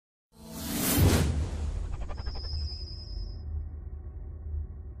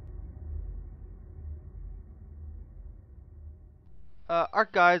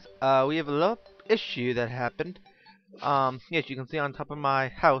Alright guys, we have a little issue that happened. Yes, you can see on top of my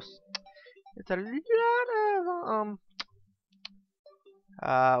house, it's a lot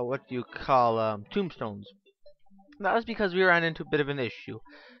of, what do you call, tombstones. That was because we ran into a bit of an issue.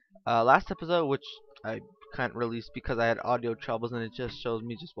 Last episode, which I can't release because I had audio troubles and it just shows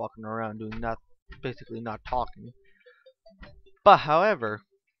me just walking around doing basically not talking. But, however,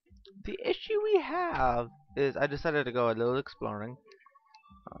 the issue we have is I decided to go a little exploring.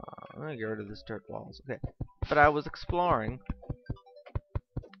 I'm gonna get rid of this dirt walls. Okay. But I was exploring,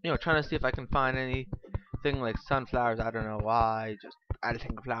 trying to see if I can find anything like sunflowers. I don't know why. Just I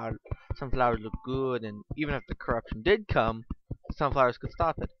think sunflowers look good, and even if the corruption did come, sunflowers could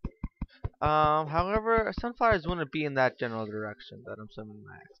stop it. However, sunflowers wouldn't be in that general direction that I'm swimming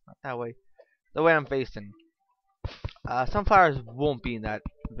my axe. Not that way. The way I'm facing. Sunflowers won't be in that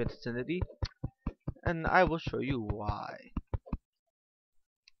vicinity, and I will show you why.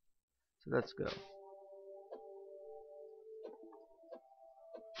 So let's go.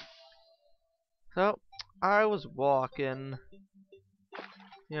 So, I was walking,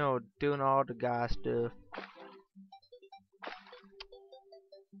 doing all the guy stuff.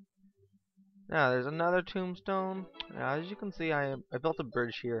 Now, there's another tombstone. Now, as you can see, I built a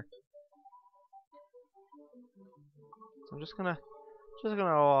bridge here. So I'm just gonna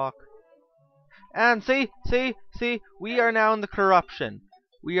walk. And see, we are now in the corruption.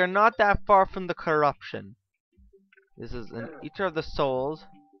 We are not that far from the corruption. This is an Eater of the Souls.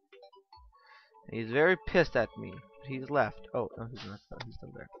 He's very pissed at me. He's left. Oh, no, he's not. No, he's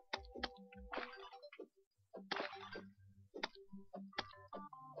still there.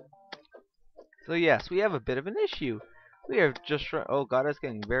 So yes, we have a bit of an issue. We are just oh god, it's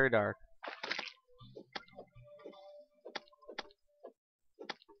getting very dark.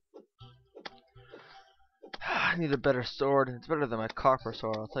 I need a better sword. It's better than my copper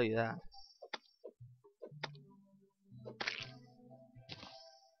sword, I'll tell you that.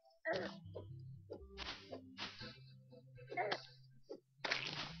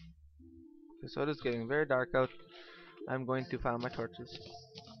 Okay, so it is getting very dark out. I'm going to find my torches.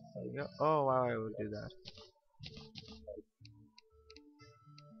 There you go. Oh wow, I would do that.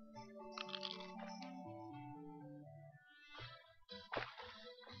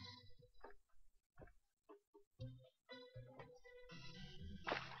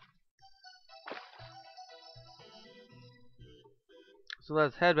 So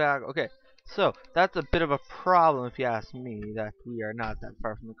let's head back. Okay, so that's a bit of a problem if you ask me, that we are not that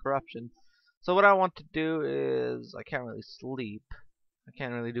far from the corruption. So what I want to do is, I can't really sleep. I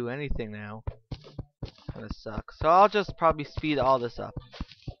can't really do anything now. Kinda sucks. So I'll just probably speed all this up.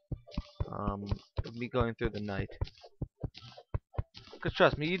 Me going through the night. Cause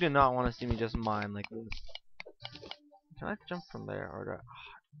trust me, you do not want to see me just mine like this. Can I jump from there, or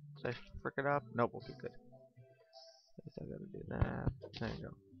did I frick it up? Nope, okay, good. Guess I gotta do that. There you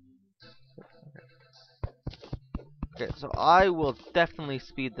go. Okay, so I will definitely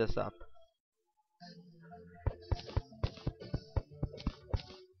speed this up.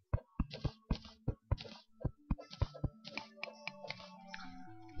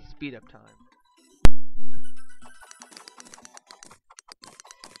 Speed up time.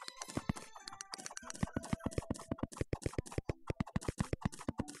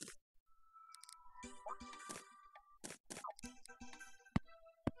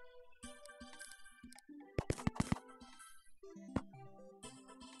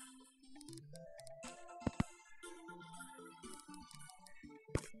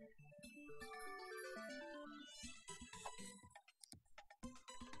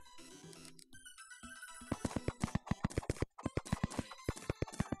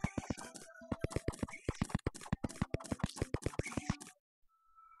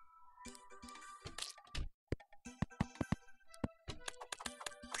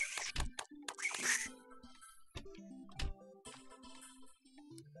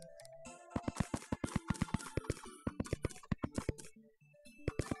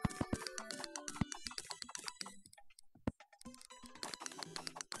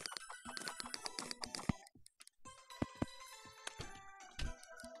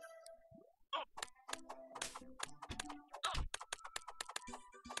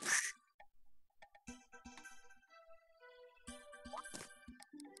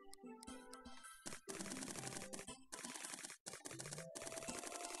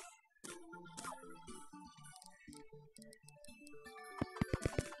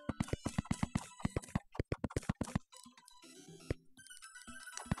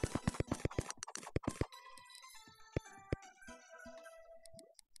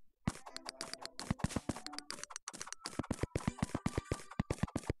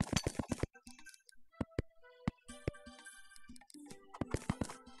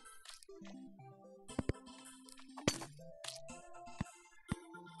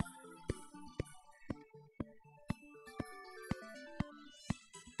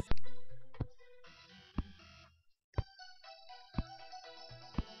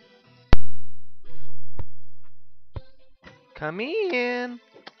 Come in.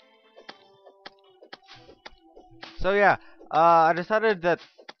 So yeah, I decided that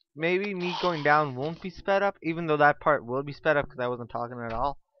maybe me going down won't be sped up, even though that part will be sped up because I wasn't talking at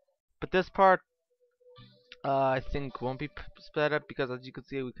all. But this part, I think won't be sped up because, as you can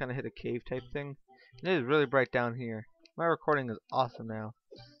see, we kind of hit a cave type thing. It is really bright down here. My recording is awesome now.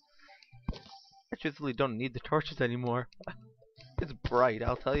 I truthfully don't need the torches anymore. It's bright,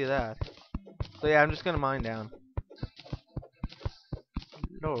 I'll tell you that. So yeah, I'm just gonna mine down.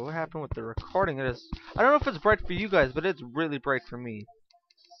 Lord, what happened with the recording? It is. I don't know if it's bright for you guys, but it's really bright for me.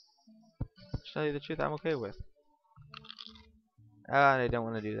 To tell you the truth, I'm okay with. I don't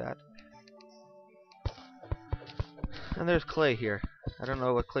want to do that. And there's clay here. I don't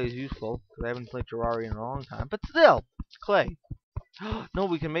know what clay is useful, because I haven't played Terraria in a long time. But still, clay. No,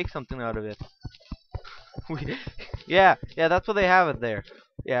 we can make something out of it. yeah, that's what they have it there.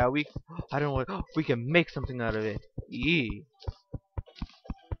 Yeah, I don't know, we can make something out of it. Yee.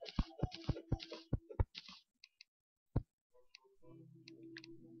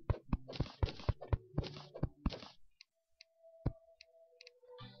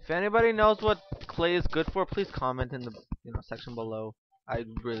 If anybody knows what clay is good for, please comment in the section below. I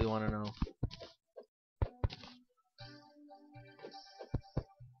really want to know.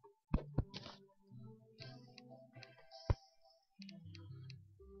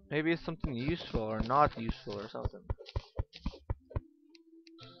 Maybe it's something useful or not useful or something.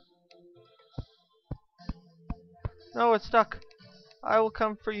 No, it's stuck. I will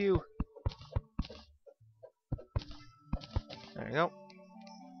come for you. There you go.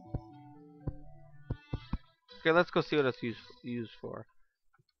 Okay, let's go see what it's used for.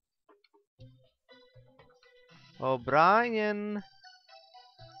 O'Brien.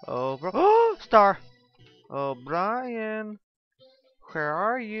 Oh, star. O'Brien. Where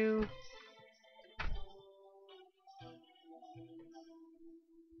are you?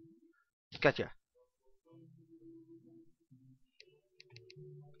 Gotcha.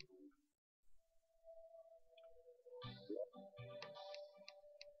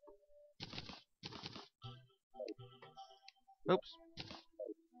 Oops.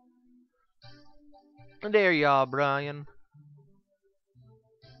 There you are, Brian.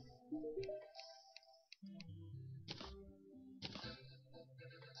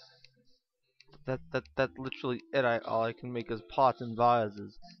 That's literally it. All I can make is pots and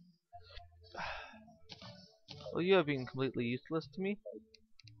vases. Well, you have been completely useless to me.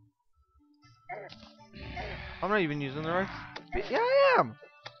 I'm not even using the right. Yeah, I am.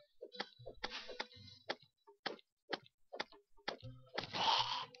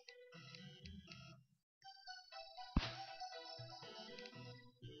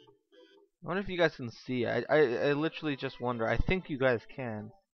 I wonder if you guys can see. I literally just wonder. I think you guys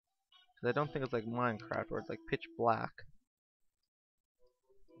can. Because I don't think it's like Minecraft where it's like pitch black.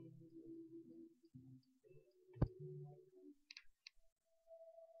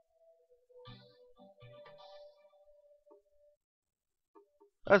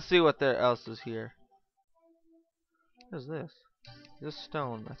 Let's see what there else is here. What is this? This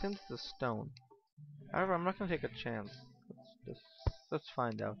stone. I think this is stone. However, I'm not gonna take a chance. Let's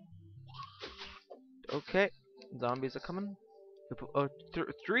find out. Okay, zombies are coming. Oh,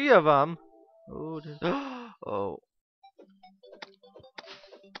 three of them. Oh, oh.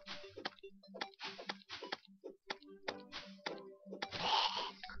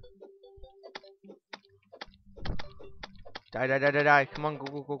 Die, die, die, die, die. Come on, go,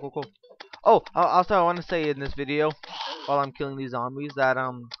 go, go, go, go. Oh, also I want to say in this video, while I'm killing these zombies, that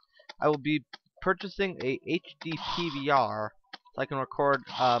I will be purchasing a HD PVR so I can record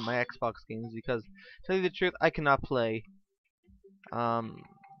my Xbox games because, to tell you the truth, I cannot play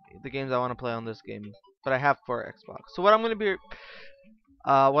the games I want to play on this game, but I have for Xbox. So what I'm gonna be,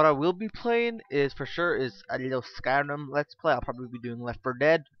 what I will be playing is for sure is a little Skyrim Let's Play. I'll probably be doing Left 4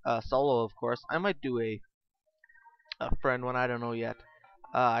 Dead solo, of course. I might do a friend one. I don't know yet.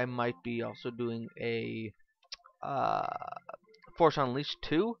 I might be also doing a uh, Force Unleashed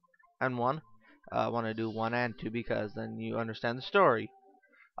 2 and 1. I want to do 1 and 2 because then you understand the story.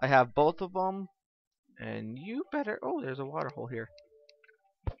 I have both of them, and you better. Oh, there's a water hole here.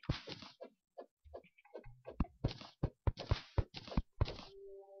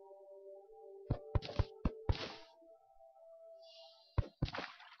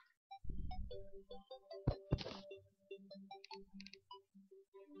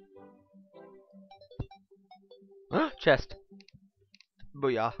 Chest.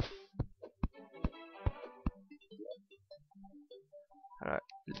 Booyah. Alright,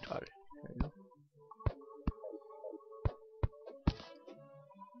 there you go.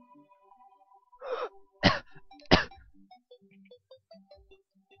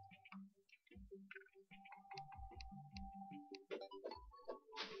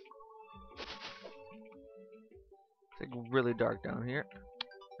 really dark down here.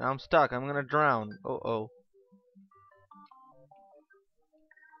 Now I'm stuck. I'm gonna drown. Oh.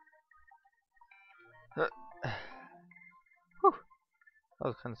 Whew, that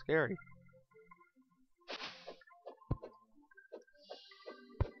was kind of scary.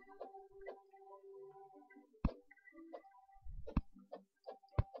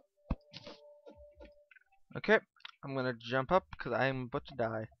 Okay, I'm gonna jump up because I'm about to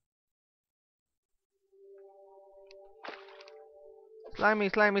die. Slimy,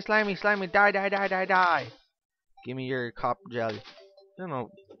 slimy, slimy, slimy, die, die, die, die, die. Give me your cop jelly. No.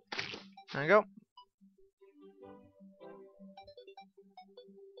 There you go.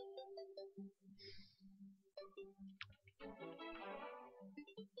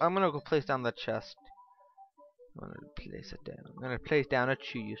 I'm gonna go place down the chest. I'm gonna place it down. I'm gonna place down a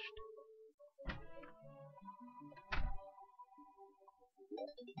chest.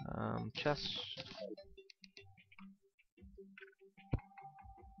 Chest.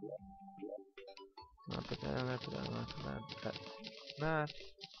 I'll put that in there, put that in there, put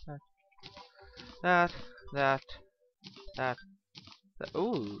that.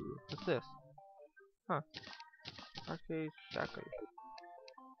 Ooh, what's this? Huh. Arcade shackle.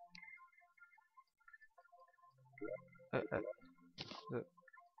 Can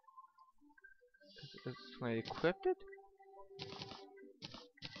I equip it?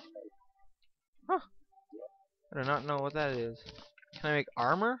 Huh. I do not know what that is. Can I make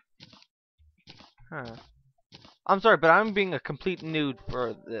armor? Huh. I'm sorry, but I'm being a complete nude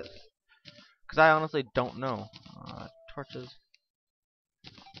for this. Because I honestly don't know. Torches.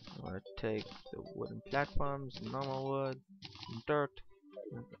 I'm going to take the wooden platforms, normal wood, some dirt.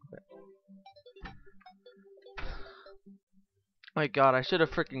 Okay. My god, I should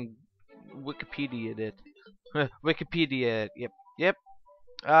have freaking Wikipedia'd it. Wikipedia it. Yep.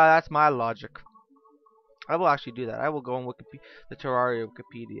 That's my logic. I will actually do that. I will go on the Terraria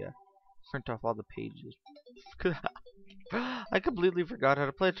Wikipedia. Print off all the pages. I completely forgot how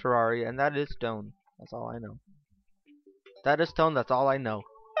to play Terraria, and that is stone. That's all I know. That is stone, that's all I know.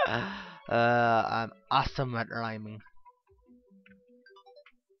 I'm awesome at rhyming.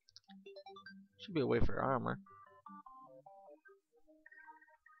 Should be a way for armor.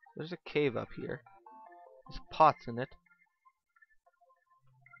 There's a cave up here. There's pots in it.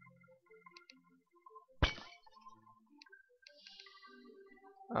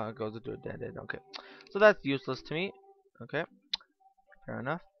 Oh, it goes into a dead end. Okay. So that's useless to me. Okay. Fair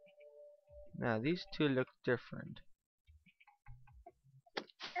enough. Now, these two look different.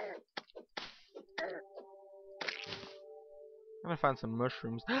 I'm gonna find some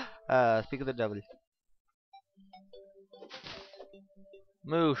mushrooms. Speak of the devil.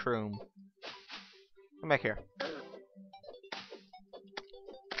 Mushroom. Come back here.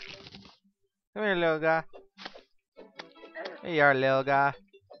 Come here, little guy. There you are, little guy.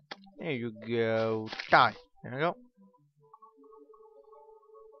 There you go. Die. There we go.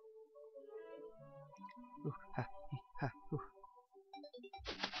 Ooh, ha, ha, ooh.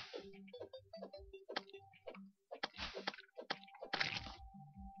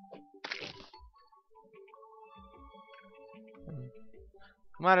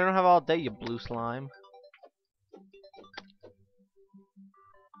 Come on, I don't have all day, you blue slime.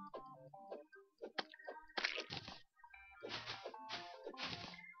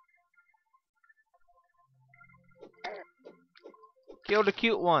 Kill the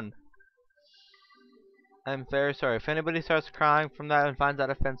cute one. I'm very sorry. If anybody starts crying from that and finds that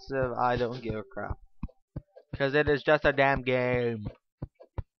offensive, I don't give a crap. Because it is just a damn game.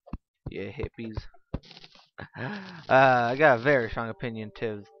 Yeah, hippies. I got a very strong opinion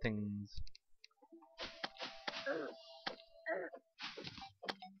to things.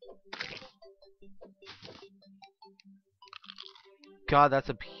 God, that's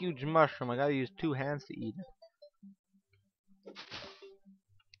a huge mushroom. I gotta use 2 hands to eat it.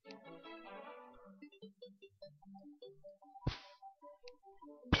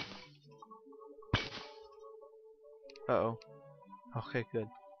 Uh-oh. Okay, good.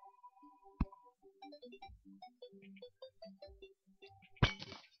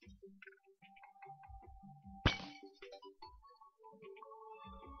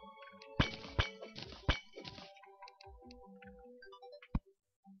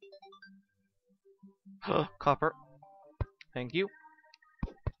 Copper. Thank you.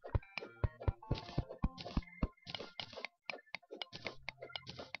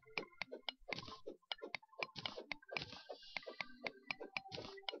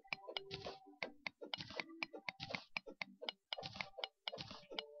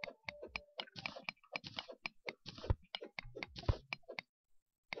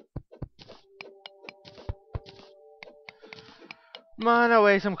 Mine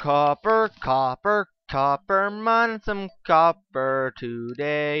away some copper, copper, copper, mine some copper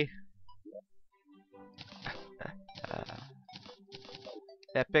today. Uh,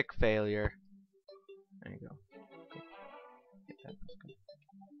 Epic failure. There you go.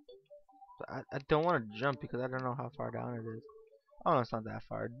 I don't want to jump because I don't know how far down it is. Oh, no, it's not that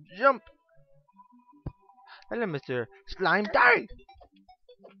far. Jump! Hello, Mr. Slime. Die!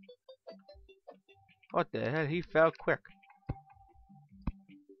 What the hell? He fell quick.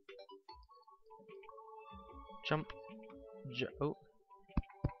 Jump. Oh.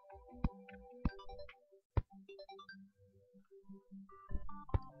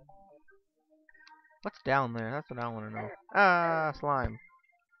 What's down there? That's what I want to know. Ah, slime.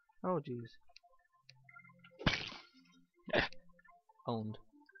 Oh, jeez. Owned.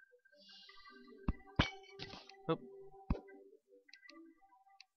 Oop.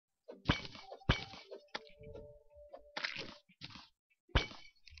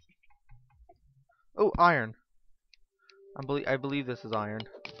 Oh, iron. I believe this is iron.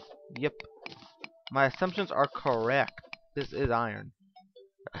 Yep. My assumptions are correct. This is iron.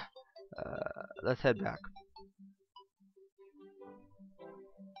 Let's head back.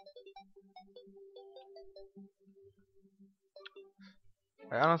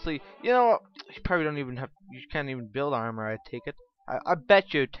 Honestly, you know what? You probably don't even have. You can't even build armor. I take it. I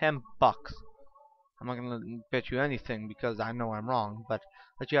bet you $10. I'm not gonna bet you anything because I know I'm wrong. But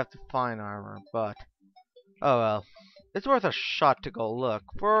that you have to find armor. But oh well, it's worth a shot to go look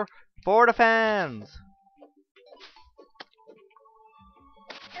for the fans.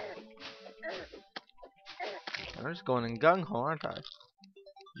 I'm just going in gung ho, aren't I?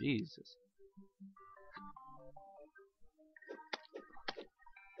 Jesus.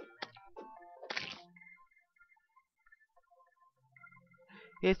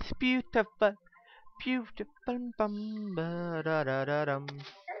 It's beautiful, beautiful, bum, ba, da, da, da, dum.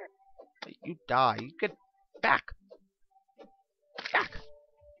 You die. You get back. Back.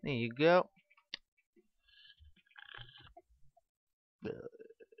 There you go.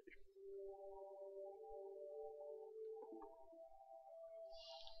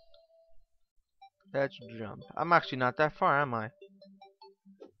 Let's jump. I'm actually not that far, am I?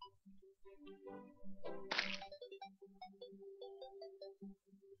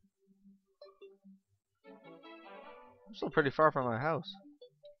 I'm still pretty far from my house.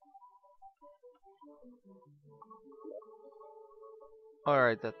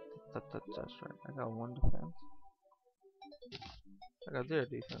 Alright, that's right. I got one defense. I got 0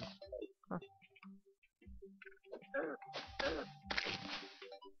 defense. Huh.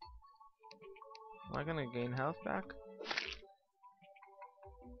 Am I gonna gain health back?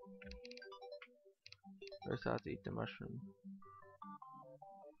 First I have to eat the mushroom.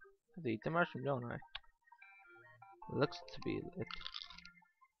 I have to eat the mushroom, don't I? Looks to be lit.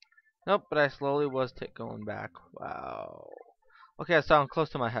 Nope, but I slowly was going back. Wow. Okay, so I'm close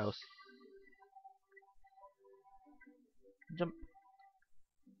to my house. Jump.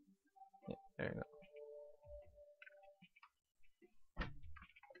 Yeah, there you go.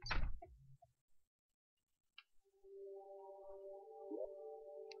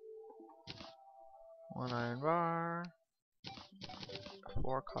 One iron bar.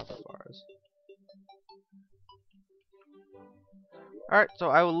 4 copper bars. Alright, so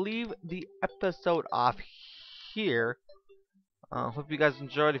I will leave the episode off here. Hope you guys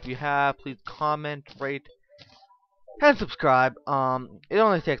enjoyed. If you have, please comment, rate, and subscribe. It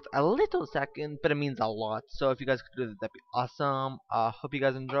only takes a little second, but it means a lot. So if you guys could do that, that'd be awesome. Hope you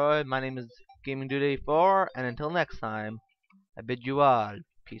guys enjoyed. My name is Gaming Dude 84, and until next time, I bid you all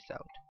peace out.